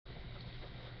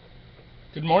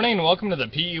Good morning and welcome to the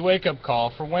PE Wake-Up Call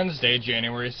for Wednesday,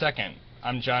 January 2nd.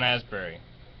 I'm John Asbury.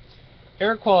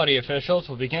 Air quality officials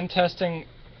will begin testing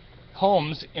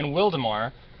homes in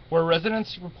Wildemar where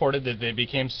residents reported that they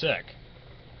became sick.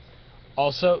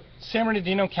 Also, San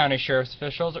Bernardino County Sheriff's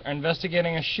officials are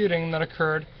investigating a shooting that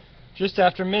occurred just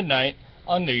after midnight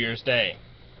on New Year's Day.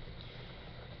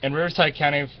 And Riverside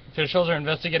County officials are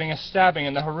investigating a stabbing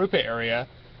in the Jurupa area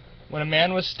when a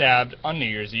man was stabbed on New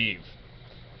Year's Eve.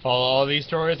 Follow all these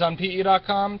stories on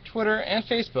PE.com, Twitter, and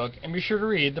Facebook, and be sure to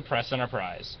read the Press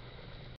Enterprise.